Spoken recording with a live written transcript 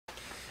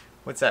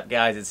What's up,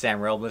 guys? It's Sam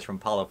Robles from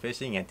Palo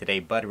Fishing, and today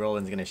Bud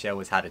Rowland's going to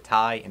show us how to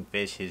tie and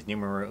fish his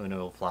Numero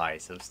Uno fly,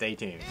 so stay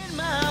tuned. In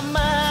my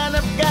mind,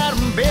 I've got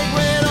 'em big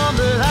red on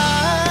the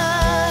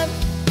line.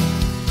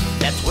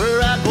 That's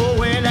where I go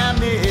when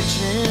I'm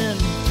itching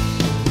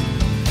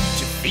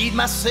to feed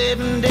my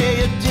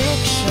 7-day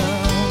addiction.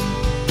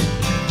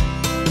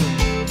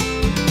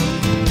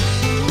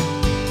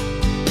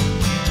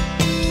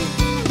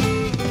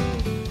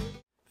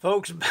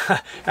 Folks,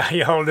 how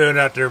y'all doing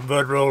out there,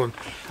 Bud Rowland?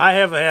 I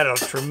have had a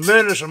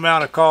tremendous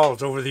amount of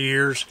calls over the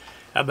years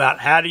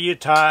about how do you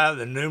tie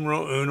the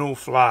Numero Uno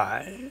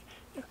fly.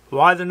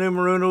 Why the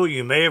Numero Uno?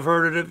 You may have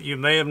heard of it, you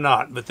may have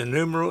not, but the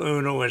Numero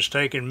Uno has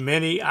taken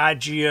many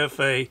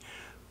IGFA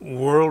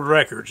world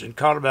records and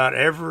caught about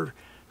every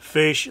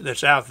fish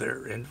that's out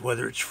there, and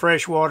whether it's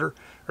freshwater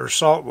or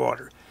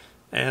saltwater.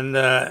 And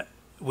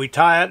we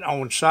tie it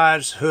on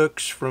size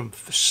hooks from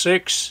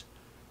 6,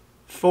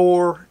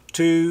 4,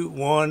 2,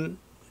 1,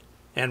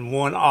 and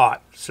 1/0,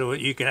 so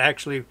you can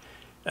actually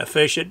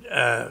fish it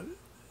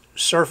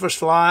surface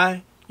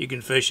fly. You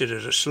can fish it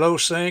as a slow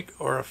sink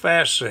or a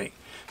fast sink.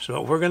 So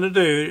what we're going to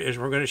do is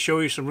we're going to show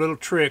you some little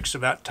tricks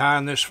about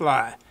tying this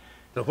fly.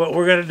 So what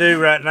we're going to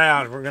do right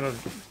now is we're going to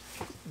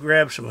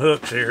grab some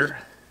hooks here,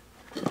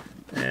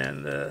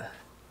 and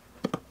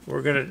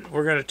we're going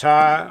to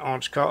tie on,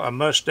 it's called a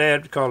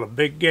mustad called a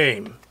big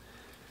game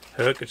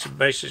hook. It's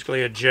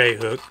basically a J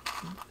hook.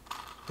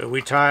 But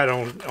we tie it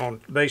on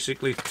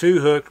basically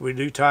 2 hooks. We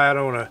do tie it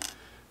on a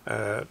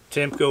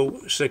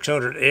Temco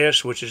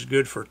 600S, which is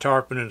good for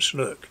tarpon and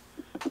snook.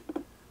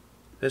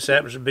 This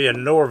happens to be a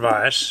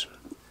Norvise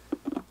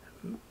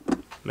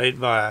made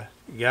by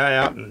a guy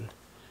out in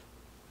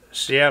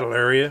Seattle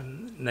area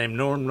named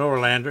Norm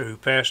Norlander, who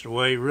passed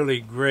away. Really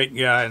great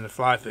guy in the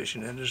fly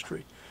fishing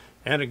industry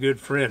and a good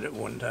friend at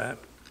one time.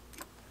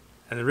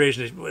 And the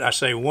reason is, I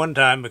say one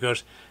time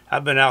because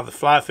I've been out of the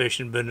fly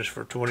fishing business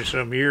for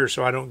 20-some years,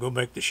 so I don't go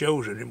make the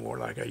shows anymore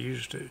like I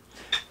used to.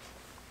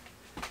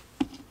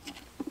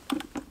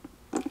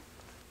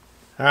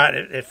 All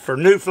right, for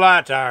new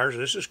fly tires,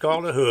 this is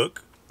called a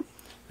hook.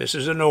 This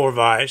is a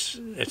Norvise.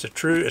 It's a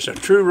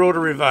true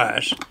rotary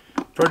vise,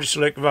 pretty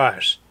slick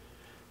vise.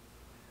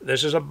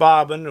 This is a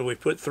bobbin that we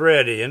put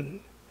thread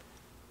in,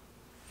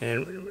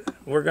 and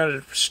we're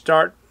going to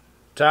start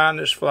tying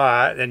this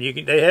fly. And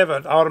they have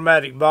an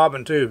automatic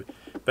bobbin too.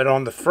 But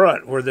on the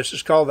front, where this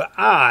is called the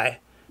eye,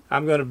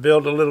 I'm going to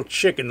build a little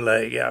chicken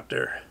leg out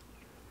there.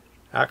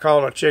 I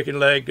call it a chicken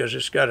leg because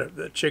it's got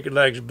the chicken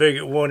leg's big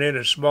at one end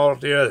and small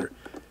at the other.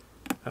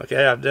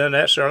 Okay, I've done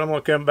that, so I'm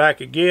going to come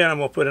back again. I'm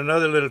going to put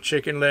another little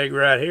chicken leg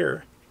right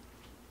here.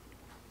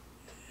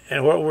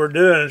 And what we're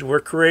doing is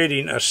we're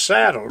creating a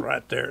saddle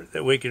right there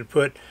that we can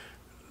put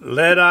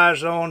lead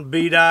eyes on,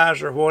 bead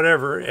eyes, or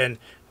whatever. And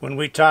when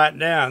we tie it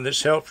down,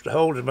 this helps to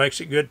hold it,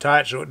 makes it good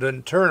tight so it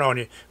doesn't turn on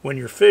you when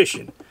you're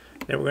fishing.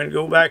 Then we're going to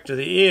go back to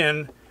the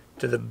end,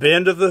 to the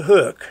bend of the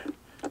hook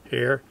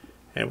here,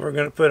 and we're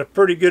going to put a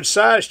pretty good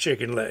sized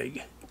chicken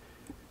leg.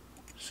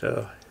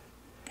 So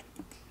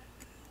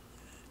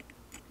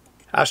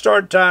I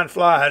started tying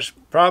flies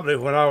probably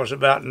when I was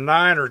about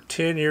 9 or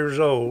 10 years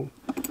old,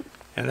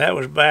 and that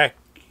was back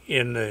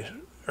in the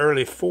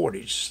early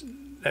 40s.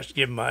 That's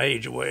giving my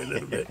age away a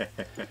little bit.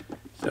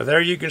 So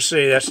there you can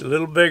see that's a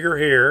little bigger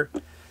here,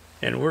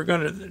 and we're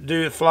going to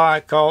do a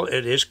fly called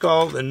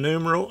the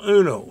Numero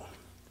Uno.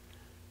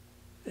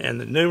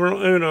 And the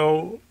Numero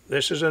Uno,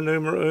 this is a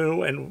Numero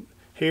Uno, and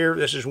here,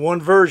 this is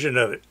one version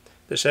of it.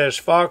 This has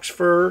fox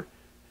fur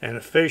and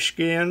a fish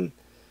skin,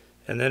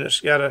 and then it's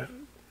got a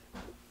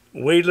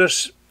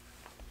weedless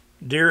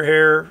deer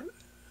hair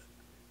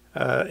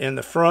in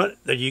the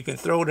front that you can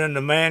throw it in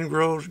the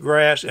mangroves,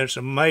 grass, and it's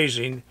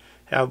amazing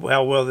how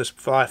well this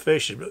fly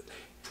fishes. But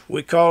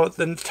we call it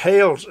the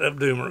tails of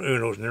Numero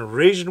Unos, and the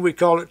reason we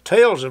call it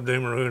tails of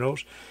Numero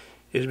Unos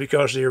is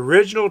because the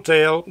original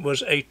tail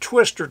was a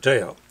twister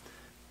tail.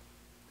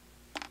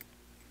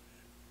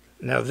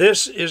 Now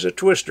this is a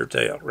twister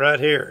tail right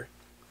here.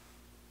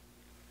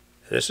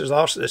 This is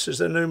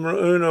the Numero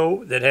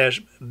Uno that has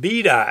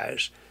bead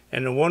eyes,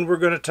 and the one we're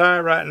going to tie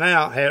right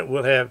now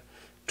will have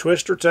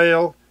twister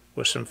tail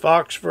with some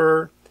fox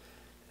fur,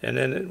 and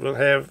then it will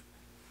have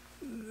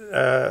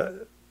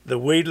the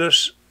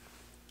weedless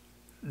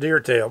deer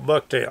tail,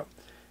 bucktail.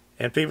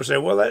 And people say,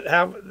 well,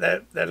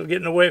 that'll get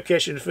in the way of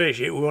catching the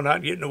fish. It will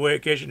not get in the way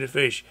of catching the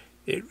fish.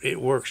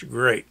 It works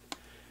great.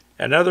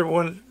 Another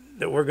one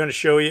that we're going to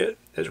show you,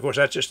 of course,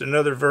 that's just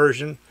another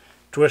version,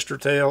 twister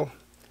tail.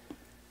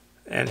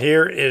 And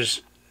here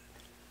is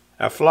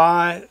a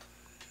fly.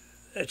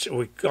 It's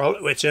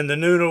in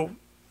the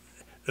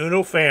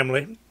Uno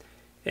family,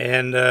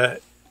 and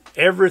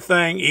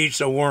everything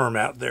eats a worm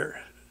out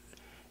there.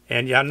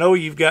 And I know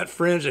you've got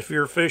friends, if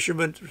you're a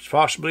fisherman,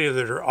 possibly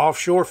that are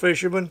offshore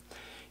fishermen,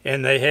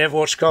 and they have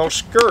what's called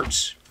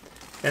skirts,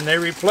 and they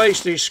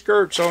replace these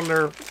skirts on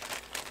their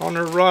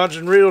rods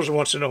and reels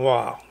once in a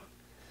while.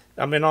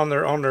 I mean, on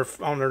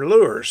their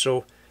lures.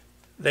 So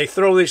they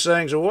throw these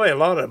things away, a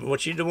lot of them.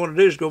 What you don't want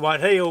to do is go by,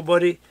 hey, old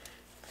buddy,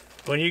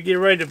 when you get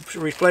ready to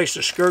replace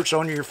the skirts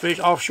on your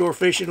offshore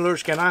fishing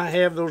lures, can I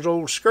have those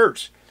old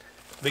skirts?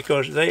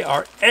 Because they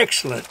are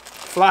excellent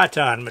fly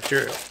tying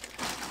material.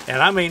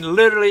 And I mean,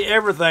 literally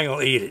everything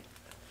will eat it.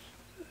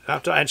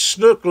 And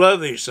snook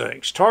love these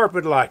things.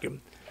 Tarpon like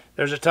them.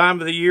 There's a time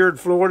of the year in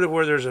Florida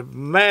where there's a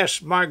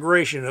mass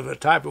migration of a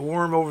type of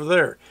worm over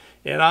there.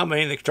 And I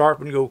mean, the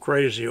tarpon go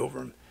crazy over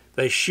them.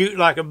 They shoot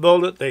like a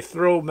bullet. They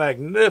throw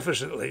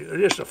magnificently.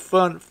 They're just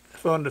fun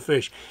to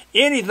fish.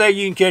 Anything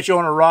you can catch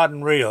on a rod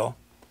and reel,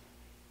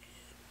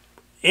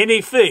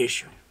 any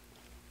fish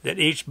that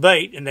eats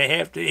bait, and they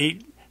have to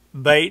eat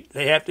bait,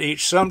 they have to eat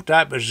some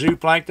type of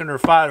zooplankton or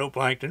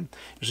phytoplankton.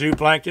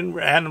 Zooplankton,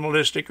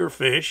 animalistic or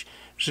fish,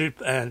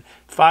 and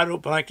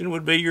phytoplankton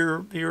would be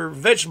your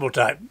vegetable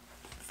type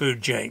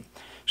food chain.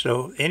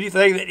 So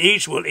anything that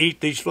eats will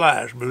eat these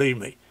flies, believe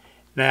me.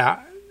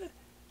 Now,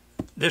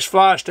 this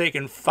fly has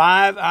taken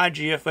 5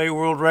 IGFA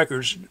world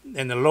records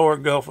in the lower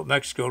Gulf of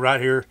Mexico,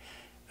 right here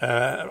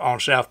on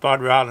South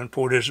Bud Rowland,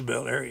 Port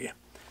Isabel area.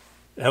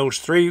 It holds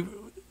 3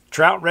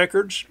 trout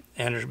records,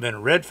 and there's been a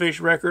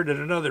redfish record, and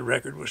another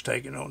record was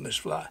taken on this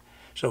fly.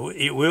 So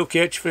it will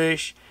catch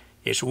fish.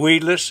 It's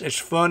weedless. It's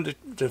fun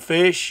to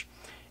fish,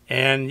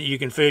 and you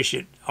can fish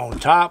it on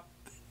top,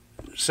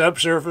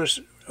 subsurface,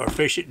 or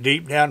fish it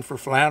deep down for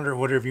flounder,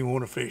 whatever you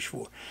want to fish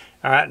for.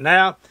 All right,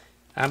 now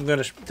I'm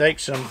going to take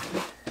some.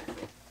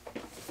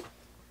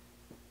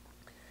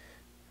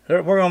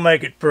 We're going to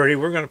make it pretty.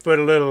 We're going to put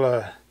a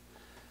little.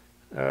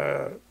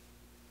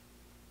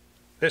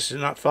 This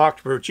is not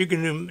foxbird. You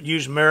can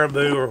use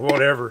marabou or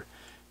whatever.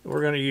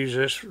 We're going to use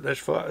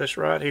this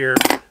right here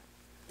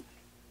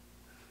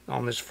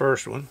on this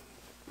first one.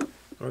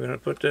 We're going to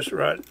put this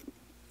right.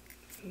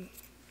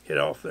 Get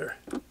off there.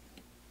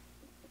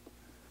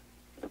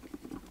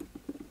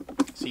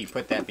 So you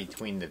put that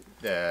between the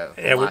now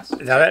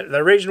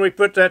the reason we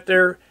put that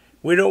there,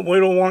 we don't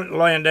want it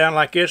laying down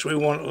like this. We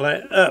want it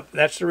laying up.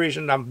 That's the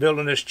reason I'm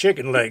building this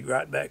chicken leg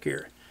right back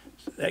here.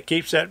 That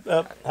keeps that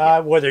up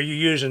high. Whether you're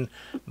using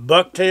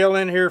bucktail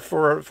in here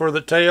for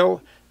the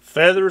tail,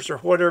 feathers, or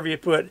whatever you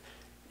put,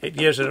 it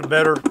gives it a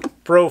better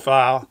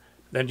profile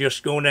than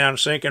just going down and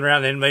sinking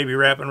around, then maybe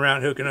wrapping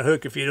around hooking a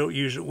hook if you don't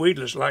use it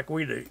weedless like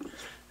we do.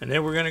 And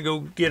then we're going to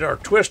go get our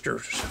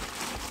twisters.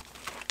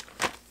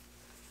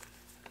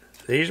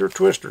 These are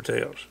twister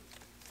tails.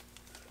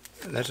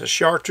 And that's a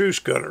chartreuse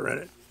color in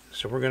it.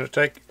 So we're going to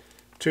take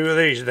 2 of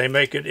these. They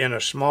make it in a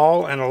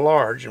small and a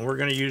large, and we're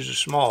going to use the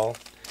small.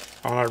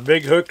 On our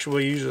big hooks, we'll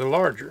use the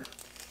larger.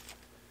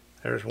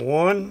 There's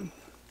 1.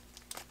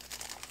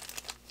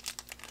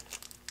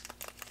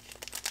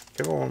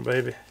 Come on,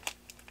 baby.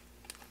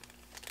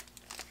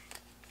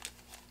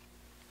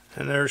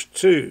 And there's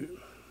 2.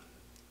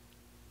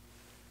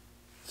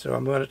 So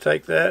I'm going to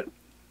take that,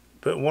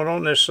 put 1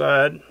 on this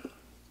side.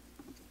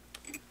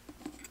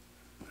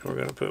 We're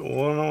going to put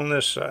 1 on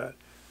this side.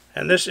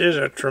 And this is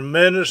a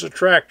tremendous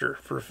attractor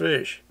for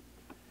fish.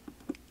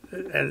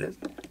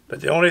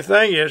 But the only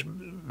thing is,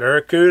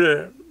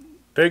 barracuda,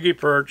 piggy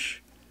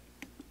perch,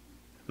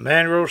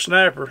 mangrove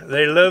snapper,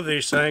 they love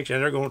these things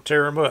and they're going to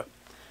tear them up.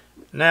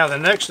 Now the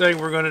next thing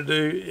we're going to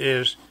do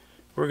is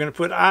we're going to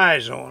put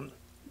eyes on.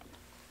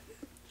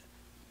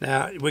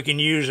 Now we can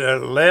use a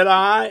lead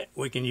eye,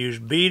 we can use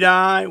bead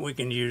eye, we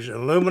can use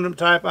aluminum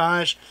type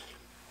eyes.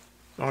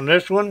 On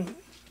this one,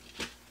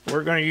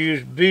 we're going to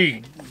use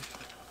bead.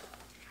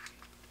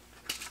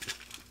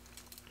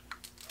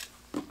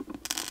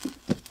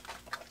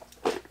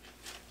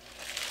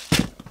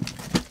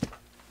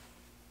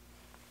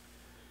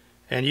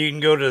 And you can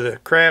go to the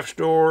craft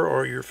store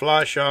or your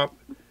fly shop,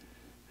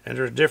 and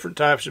there's different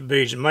types of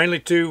beads. Mainly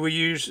 2 we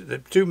use. The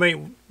 2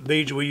 main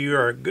beads we use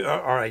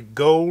are a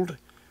gold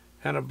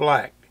and a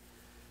black.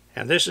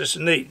 And this is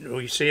neat.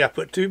 Well, you see I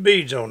put 2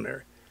 beads on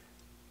there.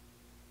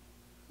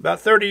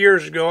 About 30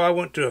 years ago, I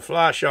went to a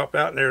fly shop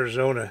out in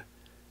Arizona.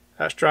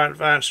 I was trying to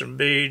find some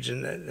beads,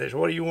 and they said,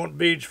 "What do you want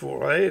beads for?"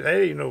 Well,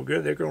 they ain't no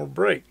good. They're going to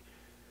break.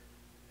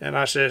 And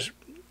I says,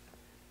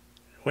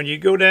 when you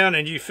go down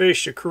and you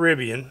fish the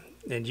Caribbean,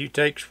 and you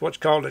take what's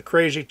called a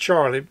Crazy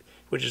Charlie,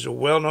 which is a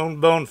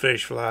well-known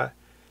bonefish fly.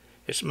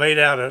 It's made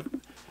out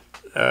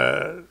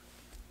of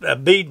a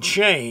bead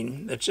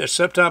chain. It's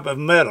some type of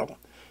metal,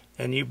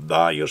 and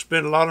you'll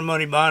spend a lot of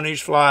money buying these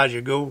flies.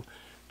 You go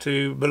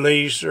to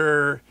Belize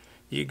or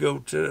you go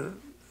to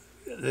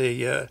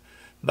the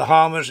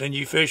Bahamas and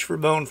you fish for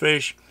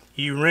bonefish.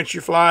 You rinse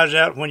your flies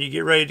out when you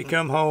get ready to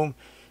come home.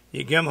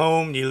 You come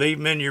home, you leave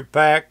them in your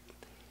pack.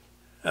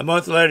 A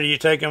month later, you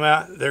take them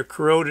out, they're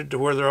corroded to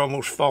where they're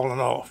almost falling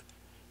off.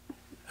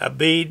 A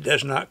bead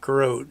does not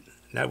corrode.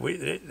 Now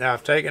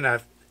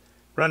I've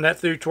run that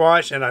through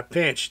twice, and I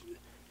pinched.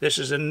 This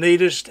is the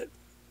neatest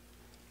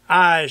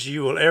eyes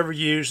you will ever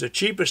use, the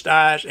cheapest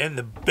eyes and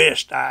the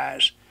best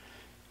eyes.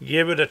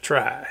 Give it a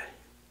try.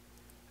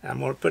 I'm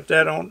going to put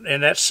that on,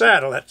 and that's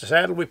the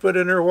saddle we put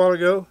in there a while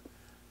ago.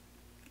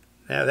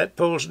 Now that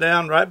pulls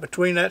down right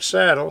between that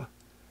saddle.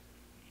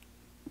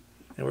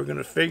 And we're going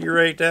to figure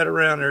 8 that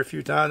around there a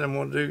few times. I'm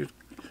going to do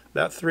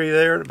about 3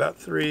 there, about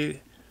 3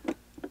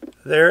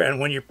 there, and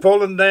when you're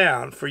pulling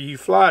down, for you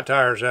fly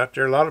tires out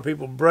there, a lot of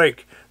people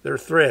break their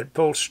thread.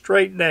 Pull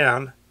straight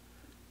down,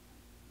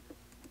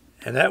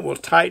 and that will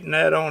tighten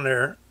that on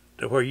there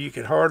to where you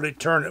can hardly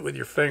turn it with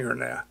your finger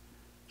now.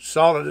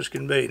 Solid as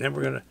can be. And then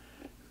we're going to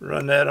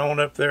run that on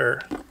up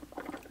there.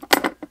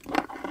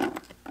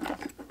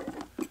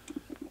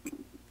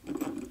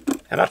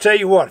 And I'll tell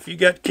you what, if you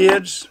got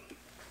kids,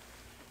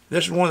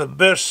 this is one of the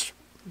best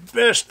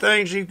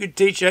things you could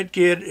teach that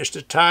kid is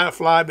to tie a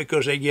fly,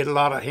 because they get a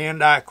lot of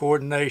hand-eye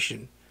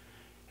coordination.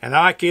 And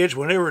our kids,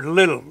 when they were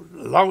little,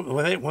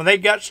 when they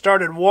got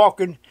started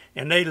walking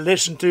and they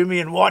listened to me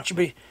and watched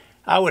me,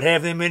 I would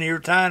have them in here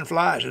tying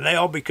flies, and they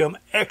all become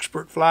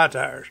expert fly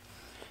tiers,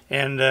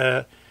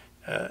 and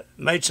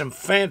made some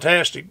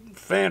fantastic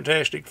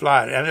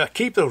flies. And I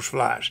keep those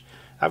flies.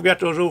 I've got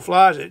those old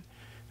flies that,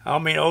 I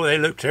mean, oh, they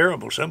look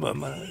terrible, some of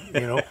them,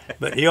 you know,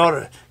 but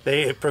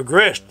they have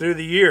progressed through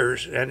the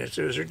years, and it's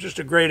just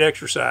a great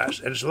exercise,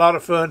 and it's a lot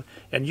of fun.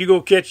 And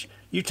you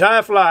tie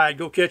a fly,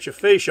 go catch a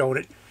fish on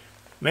it,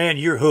 man,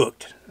 you're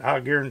hooked.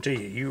 I'll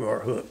guarantee you, you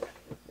are hooked.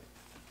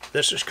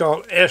 This is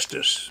called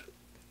Estes,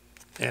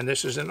 and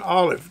this is an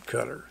olive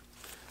color.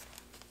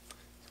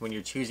 When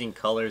you're choosing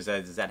colors,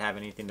 does that have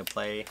anything to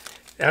play?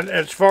 And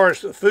as far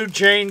as the food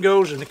chain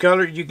goes and the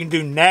color, you can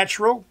do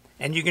natural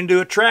and you can do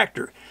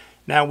attractor.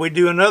 Now we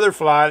do another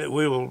fly that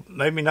we will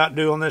maybe not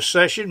do on this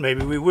session,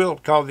 maybe we will,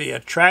 called the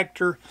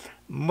attractor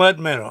mud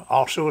minnow.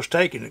 Also has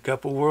taken a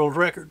couple world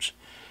records.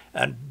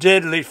 A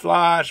deadly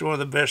fly. It's one of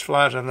the best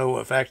flies I know of.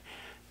 In fact,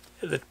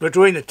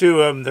 between the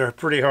two of them, they're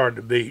pretty hard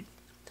to beat.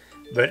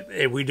 But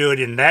we do it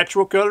in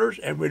natural colors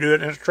and we do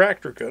it in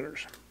attractor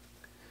colors.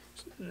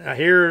 Now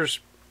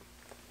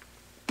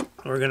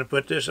we're going to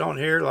put this on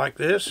here like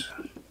this.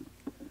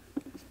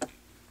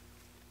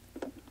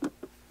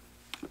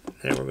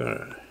 Then we're going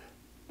to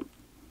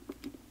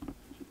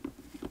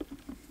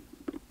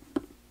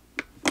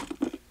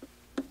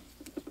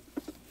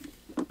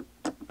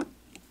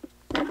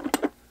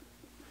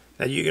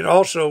now you can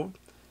also,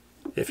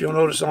 if you'll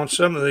notice on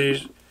some of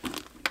these,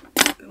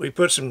 we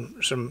put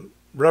some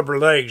rubber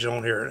legs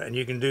on here, and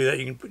you can do that.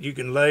 You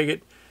can leg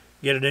it,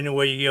 get it any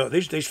way you go.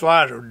 These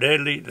flies are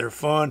deadly. They're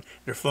fun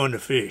to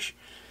fish.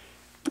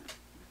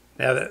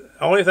 Now the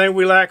only thing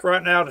we lack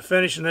right now to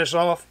finishing this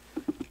off,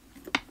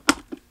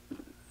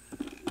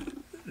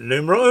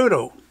 Numero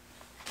Uno,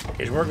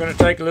 is we're going to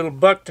take a little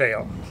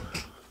bucktail.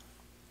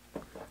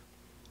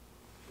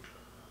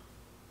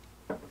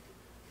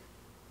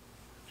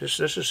 This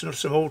is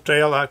some old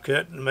tail I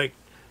cut and make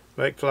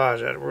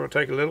flies out of it. We're going to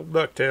take a little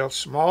bucktail,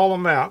 small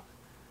amount,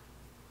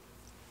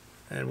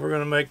 and we're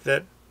going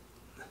to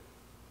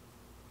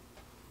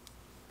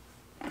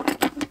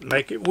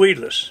make it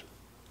weedless.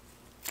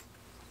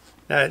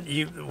 Now,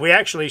 we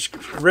actually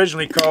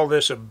originally called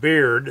this a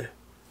beard,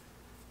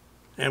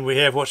 and we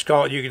have what's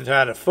called, you can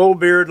tie a full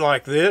beard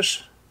like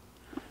this,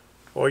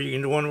 or you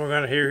can do one we're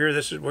going to hear here.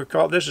 This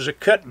is a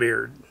cut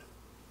beard.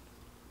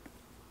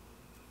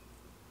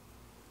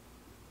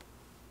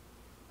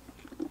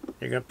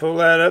 You're going to pull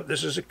that up.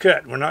 This is a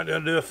cut. We're not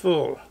going to do a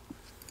full.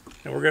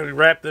 And we're going to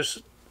wrap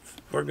this,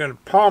 we're going to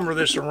palmer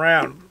this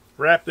around,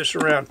 wrap this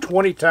around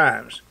 20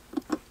 times.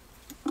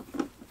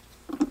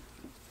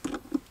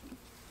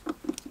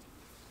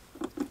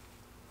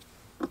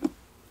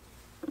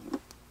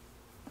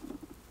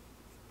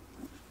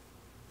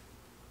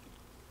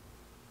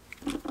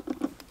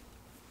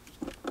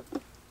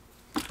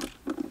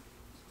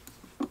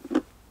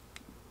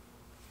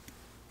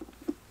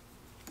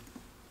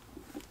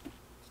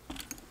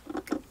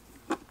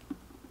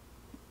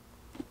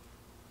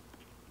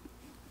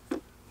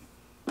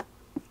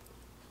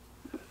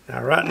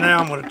 Now right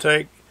now I'm going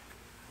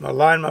to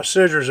line my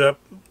scissors up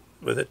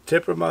with the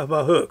tip of my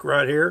hook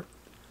right here,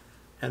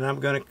 and I'm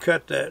going to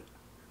cut that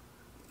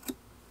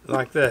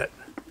like that.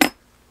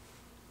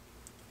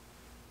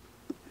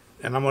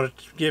 And I'm going to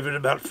give it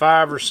about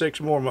 5 or 6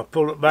 more. I'm going to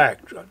pull it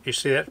back. You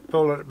see that?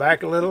 Pull it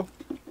back a little,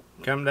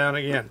 come down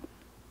again.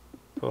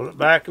 Pull it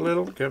back a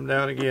little, come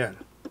down again.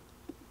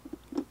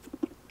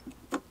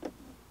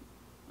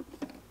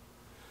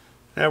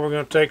 Now we're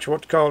going to take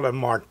what's called a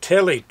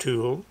Martelli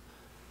tool.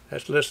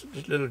 That's this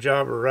little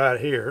jobber right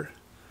here.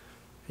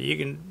 You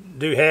can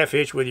do half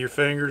hitch with your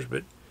fingers,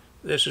 but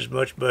this is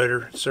much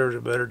better. It serves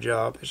a better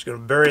job. It's going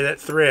to bury that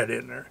thread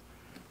in there.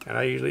 And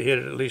I usually hit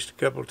it at least a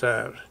couple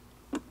times.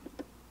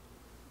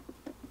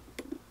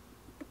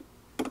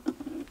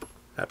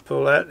 I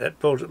pull that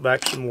pulls it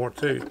back some more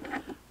too.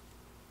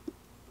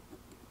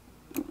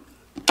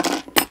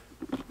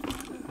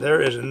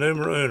 There is a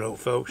Numero Uno,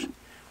 folks.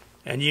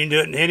 And you can do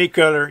it in any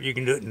color. You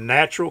can do it in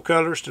natural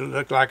colors to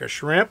look like a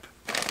shrimp.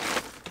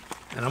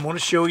 And I'm going to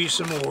show you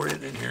some more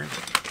in here.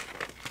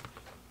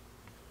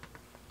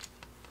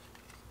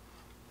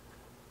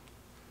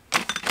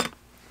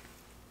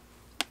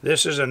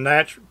 This is a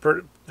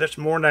natural, that's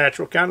more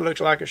natural. Kind of looks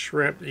like a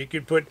shrimp. You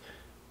can put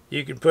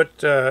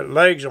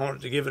legs on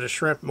it to give it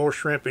a more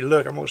shrimpy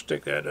look. I'm going to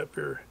stick that up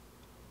here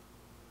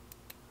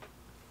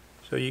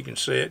so you can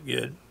see it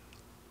good.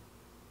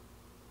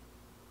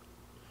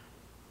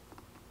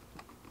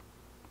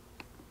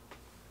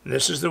 And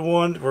this is the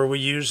one where we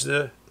use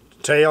the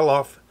tail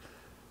off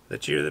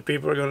that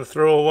people are going to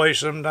throw away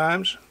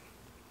sometimes.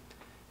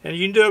 And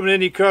you can do them in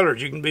any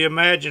colors. You can be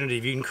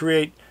imaginative. You can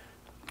create,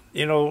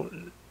 you know,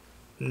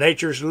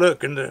 nature's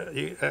look in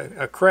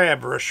a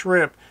crab or a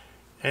shrimp,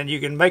 and you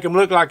can make them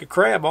look like a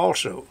crab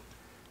also.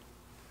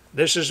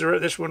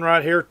 This one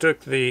right here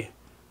took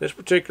this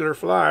particular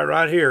fly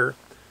right here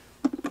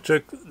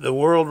took the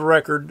world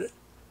record,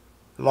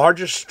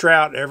 largest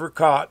trout ever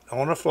caught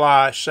on a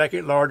fly,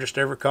 second largest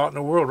ever caught in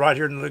the world, right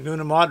here in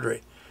Laguna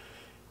Madre.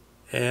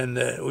 And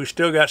we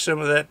still got some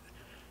of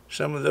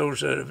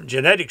those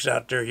genetics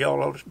out there,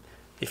 y'all.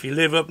 If you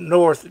live up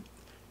north,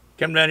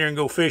 come down here and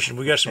go fishing.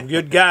 We got some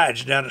good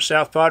guides down at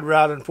South Padre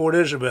Island, Port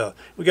Isabel.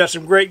 We got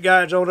some great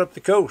guides on up the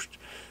coast,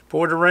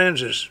 Port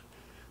Aransas,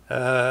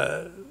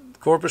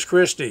 Corpus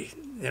Christi,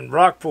 and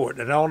Rockport,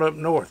 and on up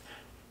north.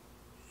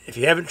 If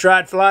you haven't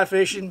tried fly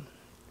fishing,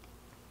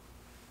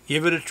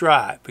 give it a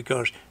try,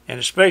 and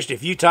especially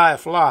if you tie a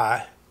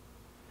fly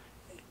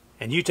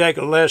and you take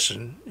a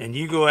lesson and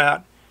you go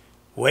out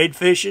wade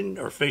fishing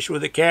or fish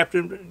with a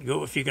captain,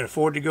 if you can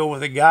afford to go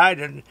with a guide,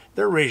 and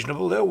they're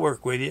reasonable, they'll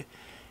work with you.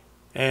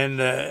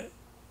 And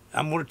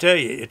I'm going to tell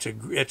you,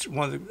 it's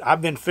one of the,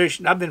 I've been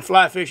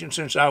fly fishing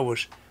since I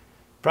was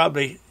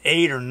probably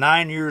 8 or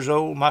 9 years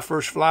old. My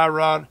first fly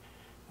rod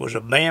was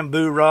a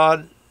bamboo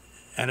rod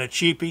and a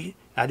cheapie.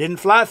 I didn't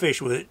fly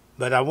fish with it,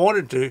 but I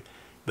wanted to.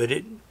 But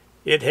it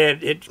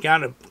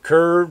kind of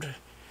curved,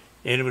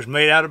 and it was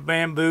made out of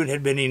bamboo and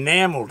had been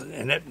enameled,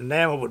 and that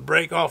enamel would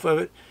break off of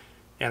it.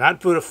 And I'd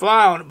put a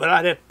fly on it, but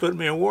I'd have to put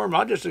me a worm. I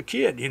was just a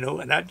kid, you know,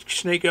 and I'd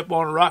sneak up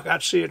on a rock.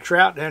 I'd see a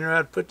trout down there.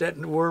 I'd put that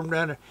in the worm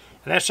down there.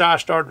 And that's how I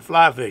started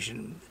fly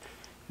fishing.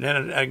 And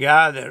then a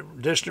guy, a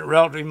distant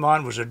relative of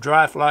mine, was a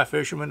dry fly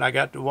fisherman. I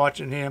got to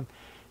watching him,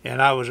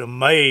 and I was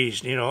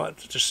amazed, you know,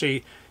 to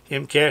see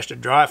him cast a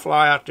dry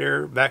fly out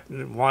there back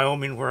in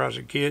Wyoming where I was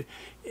a kid.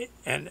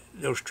 And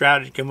those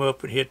trout would come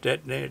up and hit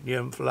that net, give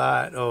them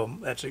fly. Oh,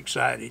 that's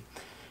exciting.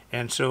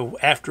 And so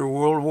after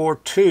World War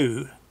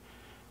II,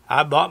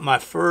 I bought my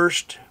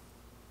first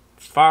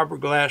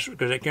fiberglass,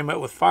 because they came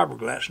out with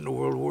fiberglass in the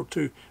World War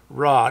II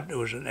rod. It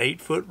was an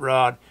 8-foot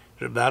rod.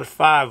 It was about a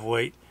 5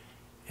 weight.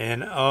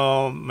 And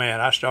oh man,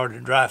 I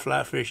started dry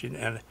fly fishing,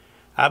 and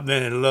I've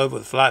been in love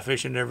with fly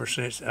fishing ever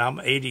since. And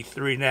I'm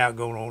 83 now,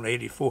 going on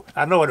 84.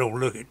 I know I don't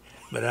look it,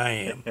 but I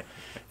am.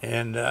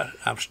 And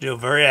I'm still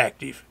very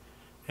active.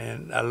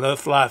 And I love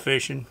fly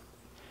fishing,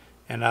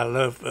 and I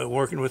love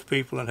working with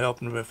people and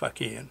helping them if I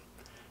can.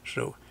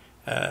 So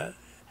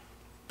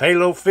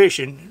Palo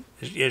Fishing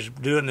is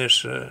doing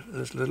this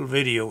little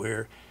video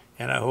here,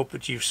 and I hope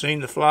that you've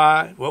seen the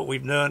fly, what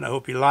we've done. I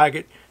hope you like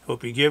it.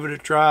 Hope you give it a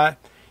try,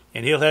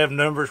 and he'll have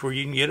numbers where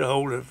you can get a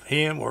hold of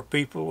him or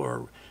people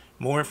or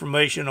more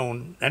information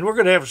on. And we're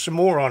going to have some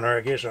more on there,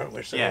 I guess, aren't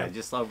we? So yeah,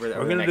 just over there.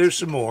 We're going to do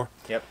some more.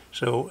 Yep.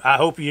 So I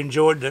hope you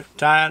enjoyed the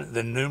tying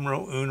the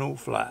Numero Uno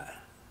fly.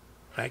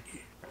 Thank you.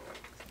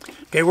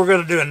 Okay, we're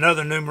going to do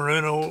another Numero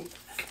Uno,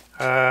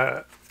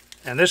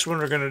 and this one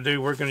we're going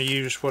to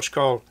use what's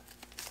called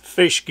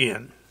fish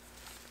skin.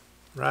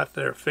 Right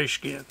there, fish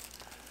skin.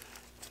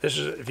 This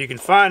is, if you can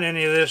find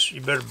any of this,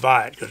 you better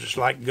buy it because it's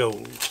like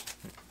gold.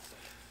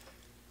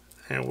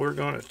 And we're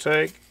going to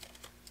take,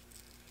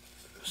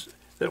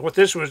 what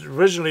this was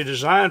originally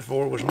designed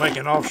for was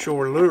making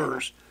offshore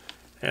lures,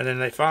 and then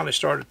they finally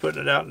started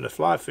putting it out in the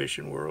fly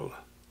fishing world.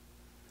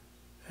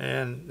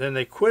 And then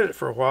they quit it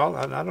for a while.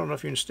 I don't know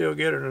if you can still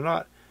get it or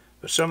not,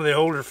 but some of the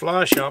older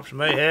fly shops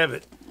may have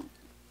it.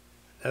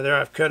 Now there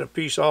I've cut a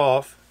piece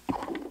off,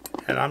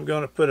 and I'm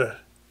going to put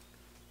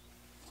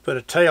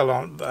a tail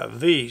on a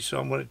V, so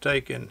I'm going to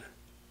take and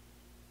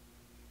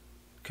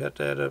cut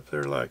that up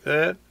there like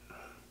that. I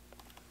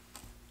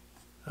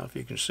don't know if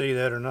you can see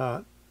that or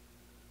not.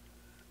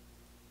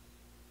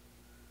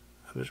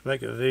 I'll just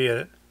make a V at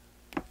it,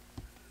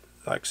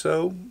 like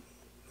so,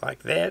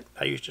 like that.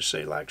 I used to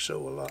say like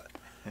so a lot.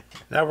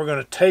 Now we're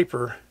going to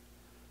taper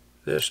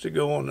this to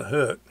go on the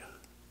hook.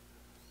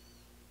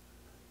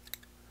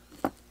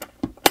 And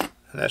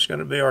that's going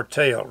to be our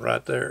tail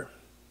right there.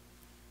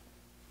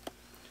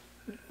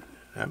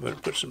 I'm going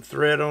to put some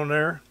thread on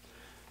there.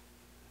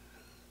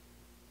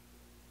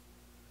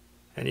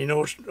 And you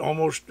know, it's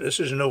almost,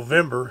 this is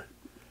November.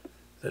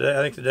 Today,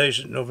 I think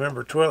today's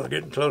November 12th,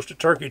 getting close to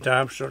turkey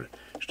time. So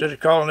instead of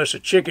calling this a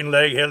chicken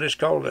leg, hell, let's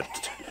call it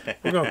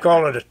we're going to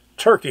call it a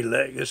turkey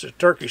leg. This is a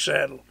turkey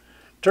saddle.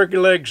 Turkey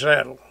leg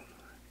saddle.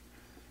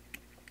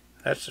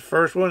 That's the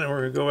first one, and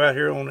we're going to go out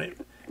here on the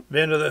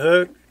bend of the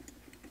hook,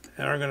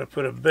 and we're going to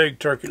put a big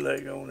turkey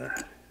leg on there.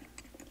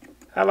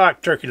 I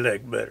like turkey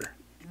leg better.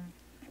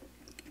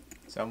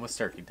 It's almost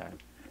turkey time.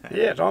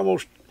 Yeah, it's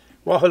almost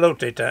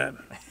guajolote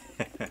time.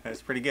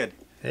 That's pretty good.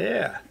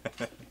 Yeah.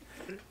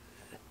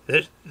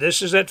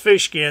 This is that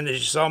fish skin that you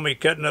saw me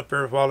cutting up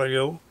there a while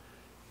ago.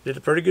 Did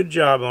a pretty good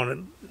job on it.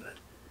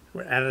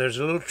 And there's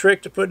a little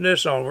trick to putting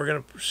this on. We're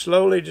going to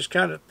slowly just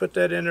kind of put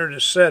that in there to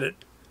set it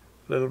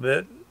a little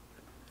bit.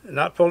 And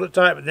not pull it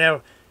tight,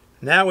 but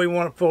now we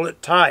want to pull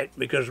it tight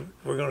because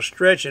we're going to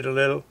stretch it a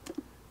little.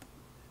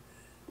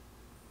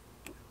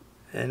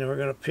 And then we're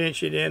going to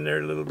pinch it in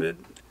there a little bit.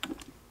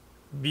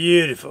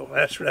 Beautiful.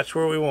 That's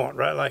where we want,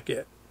 right like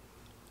that.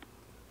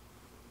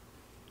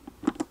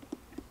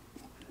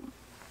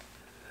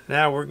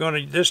 Now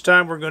this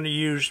time we're going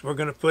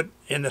to put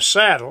in the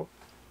saddle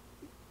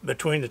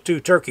between the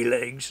two turkey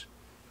legs,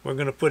 we're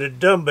going to put a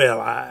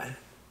dumbbell eye.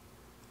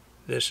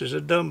 This is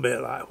a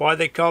dumbbell eye. Why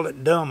they call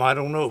it dumb, I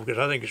don't know, because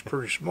I think it's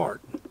pretty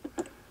smart.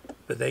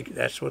 But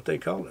that's what they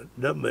call it,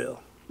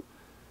 dumbbell.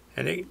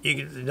 And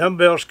the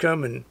dumbbells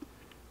come in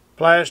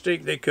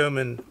plastic. They come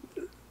in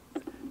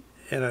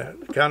a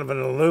kind of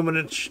an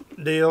aluminum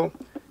deal.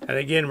 And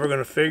again, we're going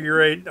to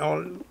figure eight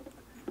on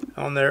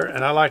there.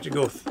 And I like to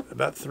go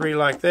about 3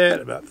 like that,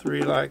 about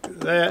 3 like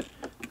that,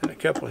 and a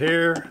couple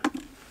here.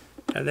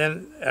 And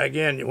then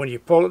again, when you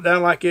pull it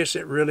down like this,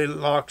 it really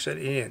locks it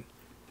in.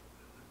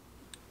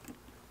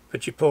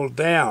 But you pull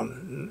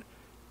down.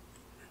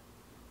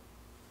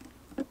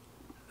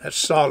 That's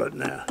solid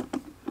now.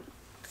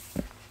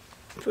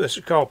 This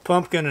is called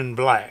pumpkin and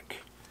black.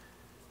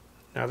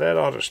 Now that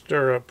ought to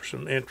stir up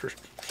some interest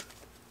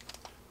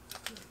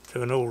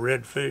to an old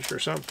redfish or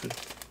something.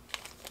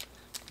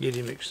 Get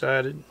him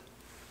excited.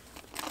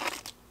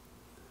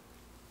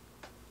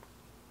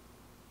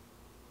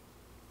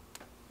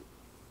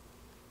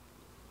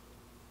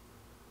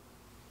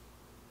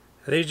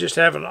 These just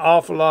have an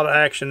awful lot of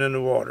action in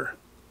the water.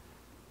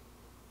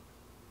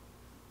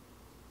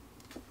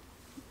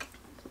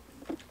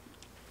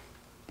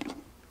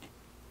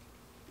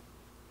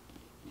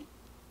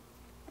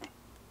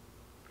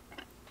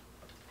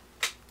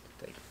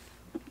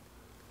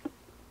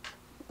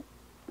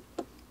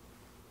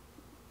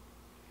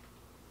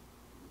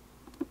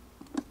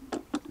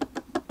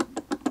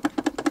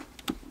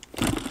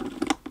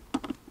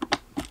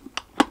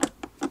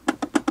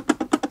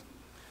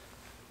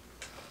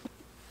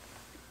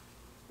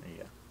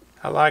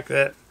 I like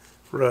that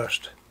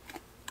rust.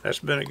 That's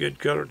been a good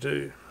color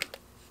too.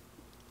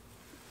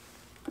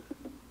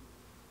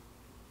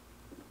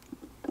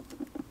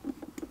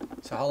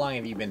 So how long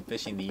have you been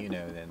fishing the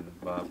Uno then,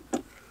 Bob?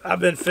 I've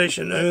been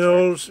fishing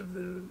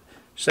Unos.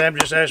 Sam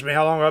just asked me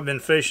how long I've been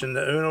fishing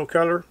the Uno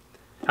color.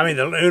 I mean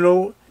the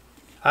Uno.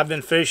 I've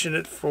been fishing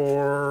it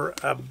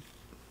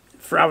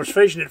I was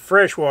fishing it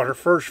freshwater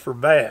first for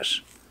bass,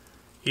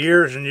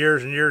 years and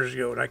years and years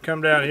ago. And I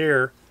come down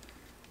here.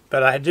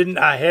 But I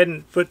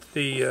hadn't put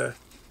the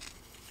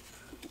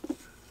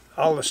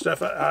all the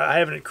stuff. I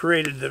haven't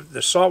created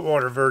the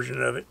saltwater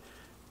version of it.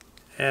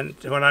 And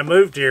when I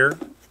moved here,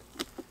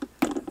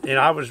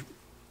 I was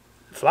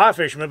fly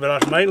fisherman, but I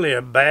was mainly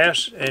a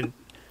bass and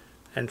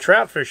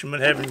trout fisherman,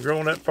 having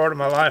grown up part of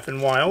my life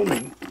in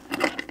Wyoming.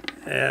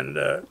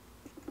 And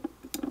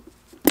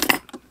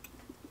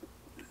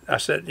I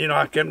said,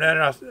 I come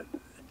down here.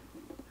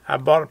 I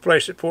bought a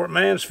place at Port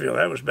Mansfield.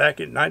 That was back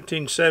in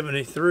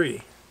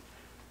 1973.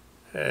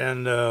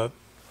 And I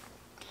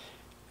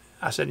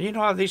said,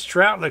 these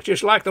trout look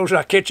just like those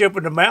I catch up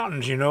in the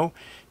mountains,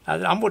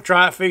 I'm going to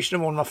try fishing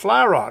them on my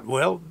fly rod.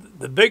 Well,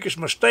 the biggest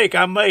mistake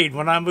I made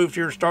when I moved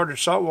here and started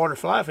saltwater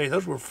fly fishing,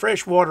 those were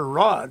freshwater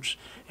rods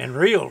and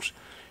reels.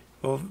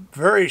 Well,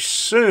 very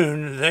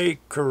soon they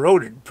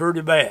corroded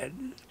pretty bad.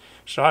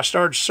 So I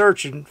started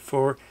searching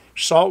for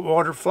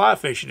saltwater fly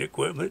fishing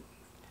equipment.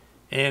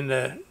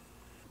 And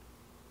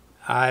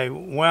I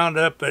wound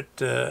up at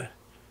the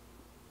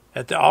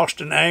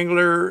Austin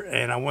Angler,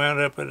 and I wound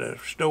up at a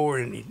store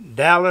in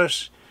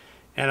Dallas,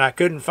 and I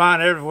couldn't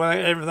find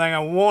everything I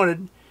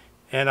wanted,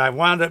 and I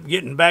wound up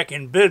getting back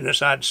in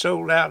business. I'd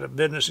sold out of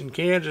business in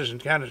Kansas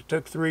and kind of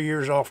took 3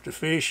 years off to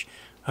fish,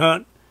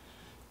 hunt,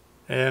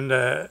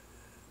 and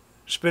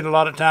spent a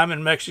lot of time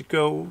in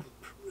Mexico,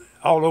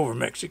 all over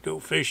Mexico,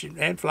 fishing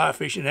and fly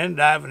fishing and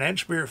diving and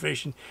spear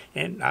fishing,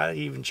 and I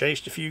even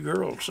chased a few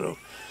girls.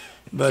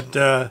 But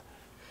I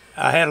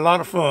had a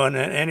lot of fun,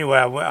 and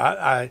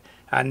anyway,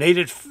 I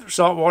needed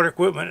saltwater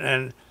equipment,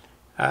 and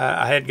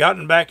I had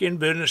gotten back in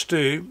business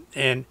too,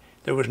 and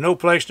there was no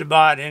place to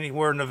buy it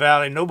anywhere in the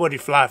valley. Nobody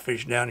fly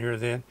fished down here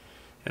then,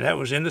 and that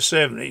was in the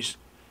 70s.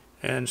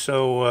 And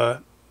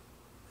so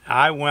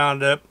I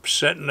wound up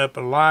setting up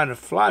a line of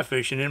fly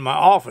fishing in my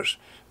office.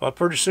 Well,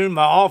 pretty soon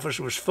my office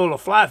was full of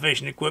fly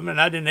fishing equipment,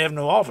 and I didn't have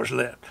no office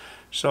left.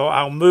 So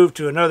I moved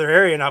to another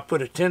area, and I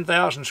put a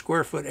 10,000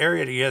 square foot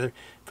area together,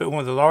 put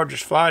one of the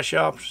largest fly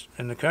shops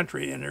in the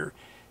country in there,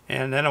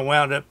 and then I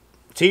wound up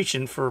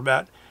teaching for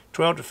about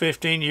 12 to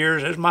 15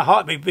 years. As my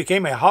hobby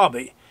became a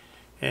hobby,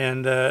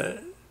 and I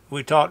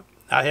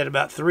had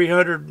about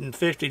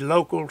 350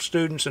 local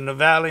students in the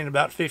valley and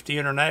about 50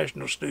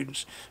 international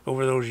students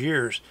over those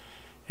years.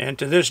 And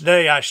to this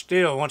day, I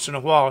still, once in a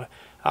while,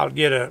 I'll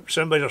get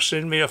somebody will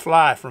send me a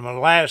fly from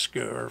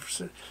Alaska or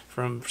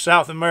from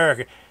South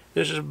America.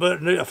 This is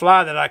a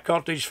fly that I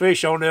caught these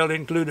fish on. They'll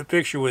include a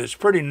picture with it. It's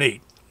pretty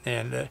neat.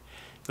 And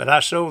but I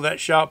sold that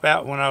shop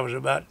out when I was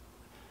about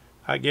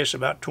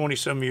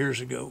 20-some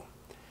years ago.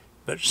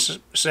 But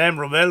Sam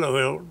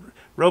Robles.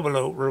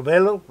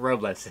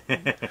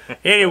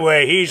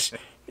 Anyway, he's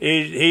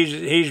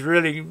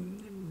really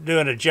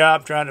doing a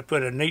job trying to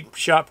put a neat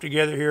shop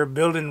together here,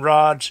 building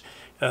rods,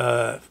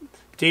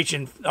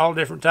 teaching all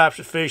different types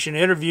of fishing,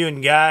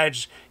 interviewing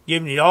guides,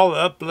 giving you all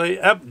the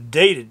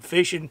updated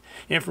fishing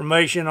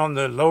information on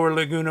the lower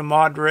Laguna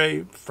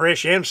Madre,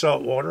 fresh and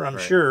salt water, I'm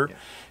sure, yeah.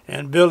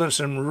 And building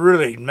some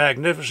really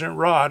magnificent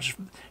rods.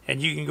 And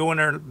you can go in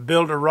there and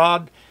build a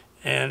rod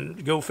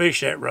and go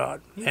fish that rod.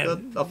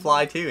 And a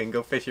fly too, and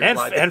go fish your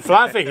fly. And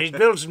fly fish. He's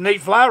building some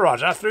neat fly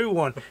rods. I threw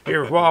one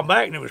here a while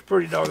back, and it was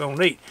pretty doggone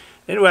neat.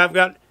 Anyway, I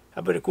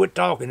better quit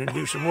talking and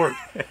do some work.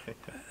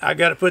 I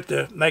got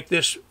to make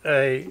this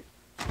a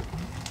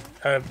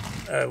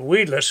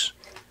weedless,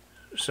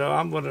 so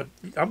I'm gonna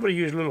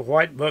use a little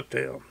white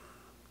bucktail,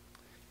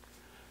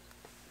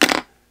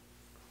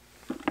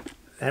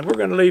 and we're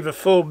gonna leave a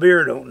full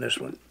beard on this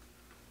one.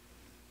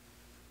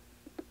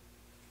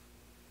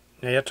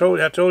 Now I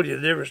told you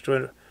the difference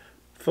between a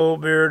full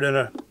beard and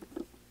a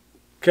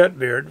cut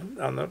beard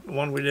on the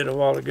one we did a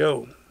while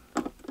ago.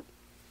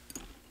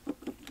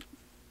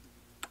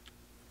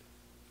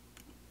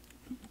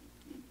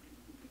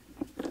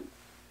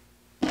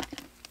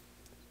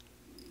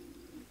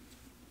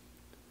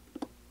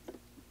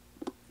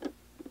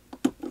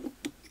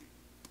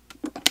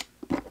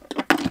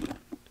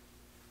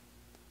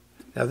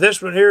 Now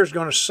this one here is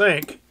going to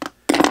sink.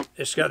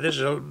 This is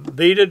a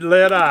beaded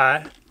lead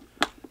eye.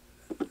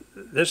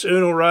 This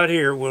Uno right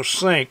here will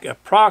sink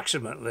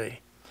approximately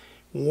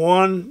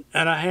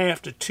 1.5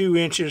 to 2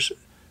 inches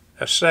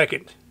a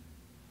second.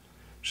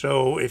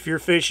 So if you're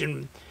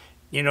fishing,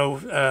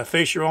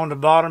 fish are on the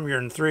bottom, you're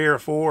in 3 or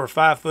 4 or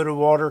 5 foot of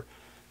water,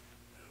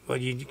 well,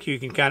 you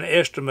can kind of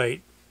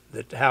estimate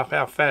that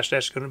how fast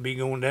that's going to be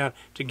going down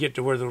to get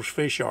to where those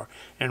fish are.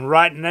 And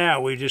right now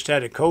we just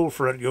had a cold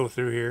front go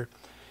through here,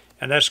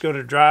 and that's going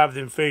to drive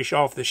them fish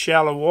off the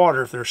shallow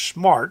water if they're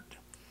smart,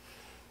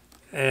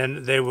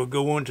 and they will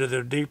go into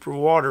the deeper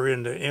water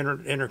in the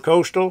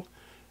intercoastal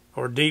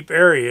or deep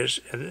areas,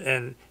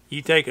 and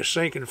you take a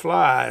sinking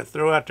fly and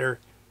throw out there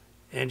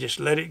and just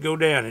let it go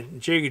down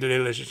and jig it a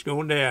little as it's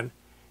going down.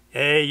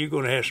 Hey, you're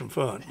going to have some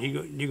fun.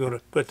 You're going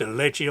to put the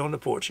leche on the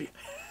porchy.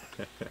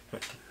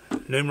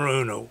 Numero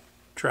uno.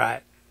 Try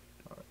it.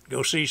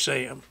 Go see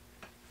Sam.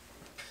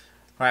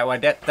 All right,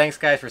 well, thanks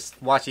guys for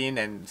watching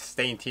and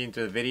staying tuned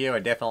to the video. I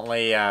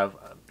definitely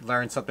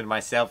learned something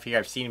myself here.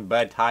 I've seen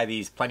Bud tie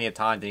these plenty of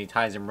times, and he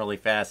ties them really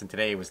fast. And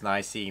today it was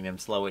nice seeing him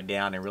slow it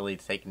down and really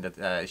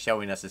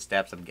showing us the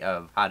steps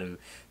of how to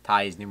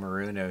tie his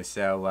Numero Uno.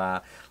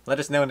 So let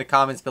us know in the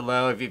comments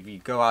below if you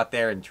go out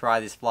there and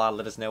try this fly.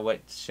 Let us know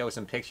show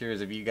some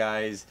pictures of you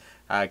guys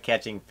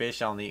catching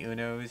fish on the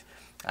Unos.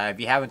 If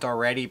you haven't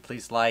already,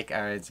 please like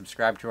and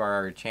subscribe to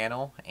our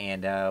channel,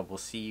 and we'll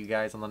see you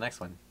guys on the next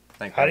one.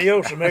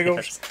 Adios,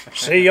 amigos.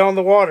 See you on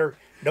the water.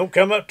 Don't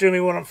come up to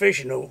me when I'm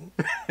fishing, though.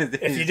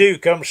 If you do,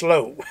 come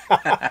slow.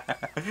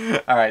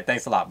 All right,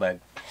 thanks a lot, Bud.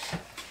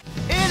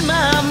 In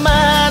my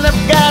mind,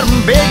 I've got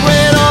 'em big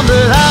red on the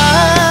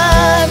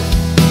line.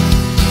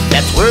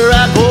 That's where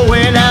I go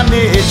when I'm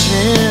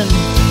itching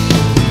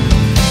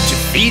to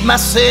feed my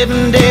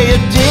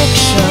 7-day-a-day